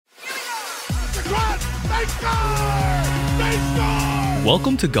the cross. They score! They score!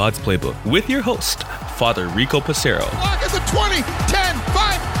 Welcome to God's Playbook with your host, Father Rico Passero. Lock at the 20, 10,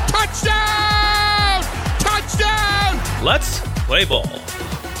 5, touchdown! Touchdown! Let's play ball.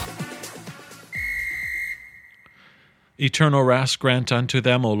 Eternal rest grant unto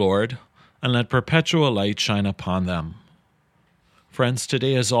them, O Lord, and let perpetual light shine upon them. Friends,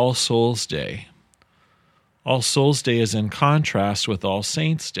 today is All Souls' Day. All Souls' Day is in contrast with All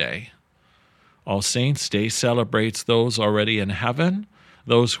Saints' Day. All Saints' Day celebrates those already in heaven,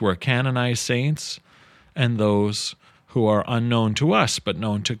 those who are canonized saints, and those who are unknown to us but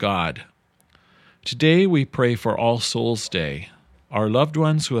known to God. Today we pray for All Souls' Day, our loved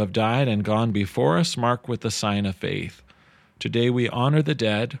ones who have died and gone before us, marked with the sign of faith. Today we honor the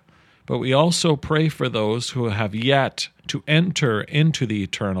dead, but we also pray for those who have yet to enter into the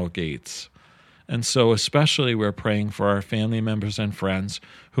eternal gates. And so especially we're praying for our family members and friends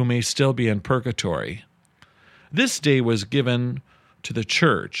who may still be in purgatory. This day was given to the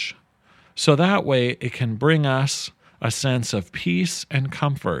church, so that way it can bring us a sense of peace and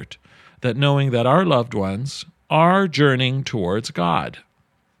comfort, that knowing that our loved ones are journeying towards God.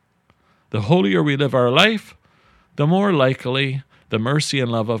 The holier we live our life, the more likely the mercy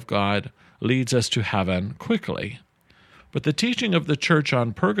and love of God leads us to heaven quickly. But the teaching of the church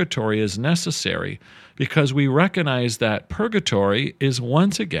on purgatory is necessary because we recognize that purgatory is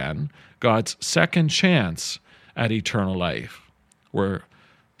once again God's second chance at eternal life, where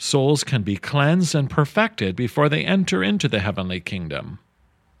souls can be cleansed and perfected before they enter into the heavenly kingdom.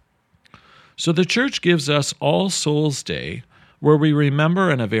 So the church gives us All Souls' Day, where we remember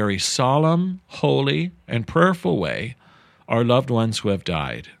in a very solemn, holy, and prayerful way our loved ones who have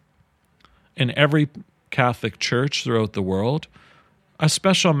died. In every Catholic church throughout the world, a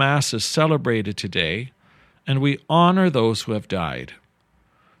special Mass is celebrated today, and we honor those who have died.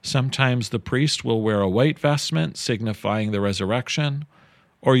 Sometimes the priest will wear a white vestment signifying the resurrection,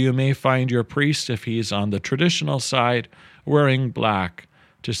 or you may find your priest, if he's on the traditional side, wearing black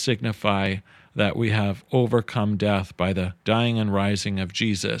to signify that we have overcome death by the dying and rising of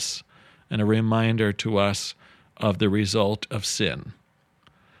Jesus, and a reminder to us of the result of sin.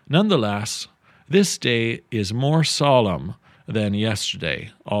 Nonetheless, this day is more solemn than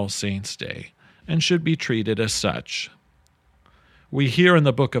yesterday, All Saints' Day, and should be treated as such. We hear in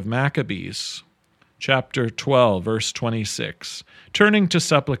the book of Maccabees, chapter 12, verse 26, turning to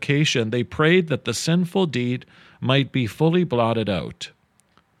supplication, they prayed that the sinful deed might be fully blotted out.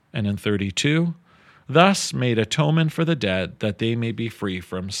 And in 32, thus made atonement for the dead that they may be free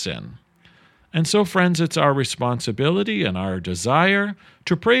from sin. And so, friends, it's our responsibility and our desire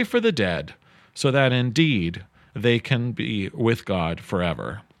to pray for the dead, so that indeed they can be with God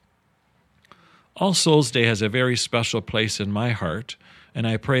forever. All Souls' Day has a very special place in my heart, and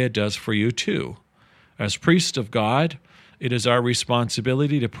I pray it does for you too. As priests of God, it is our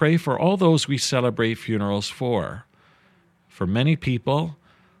responsibility to pray for all those we celebrate funerals for. For many people,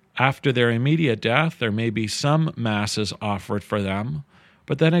 after their immediate death, there may be some masses offered for them,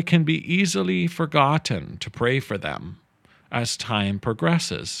 but then it can be easily forgotten to pray for them as time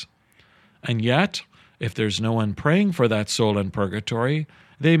progresses. And yet, if there's no one praying for that soul in purgatory,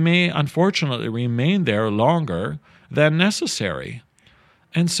 they may unfortunately remain there longer than necessary.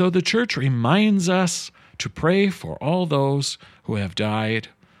 And so the church reminds us to pray for all those who have died.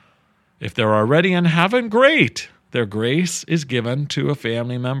 If they're already in heaven, great! Their grace is given to a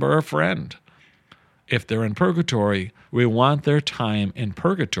family member or friend. If they're in purgatory, we want their time in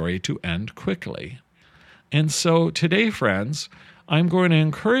purgatory to end quickly. And so today, friends, I'm going to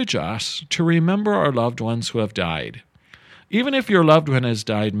encourage us to remember our loved ones who have died. Even if your loved one has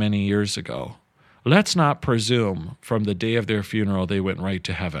died many years ago, let's not presume from the day of their funeral they went right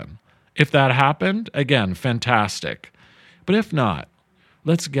to heaven. If that happened, again, fantastic. But if not,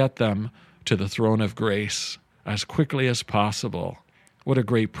 let's get them to the throne of grace as quickly as possible. What a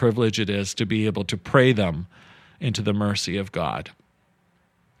great privilege it is to be able to pray them into the mercy of God.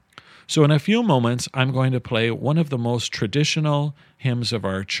 So in a few moments, I'm going to play one of the most traditional hymns of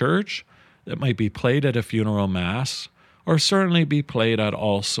our church that might be played at a funeral mass, or certainly be played at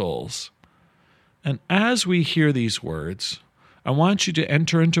All Souls. And as we hear these words, I want you to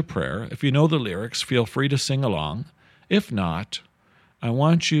enter into prayer. If you know the lyrics, feel free to sing along. If not, I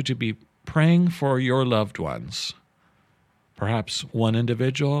want you to be praying for your loved ones, perhaps one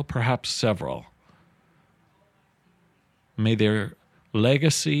individual, perhaps several. May their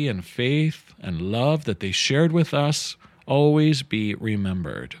legacy and faith and love that they shared with us always be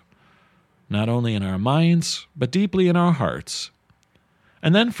remembered, not only in our minds, but deeply in our hearts.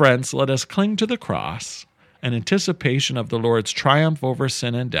 And then, friends, let us cling to the cross in anticipation of the Lord's triumph over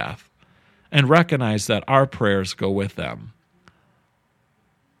sin and death, and recognize that our prayers go with them.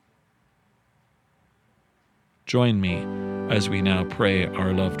 Join me as we now pray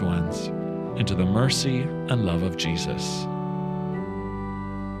our loved ones into the mercy and love of Jesus.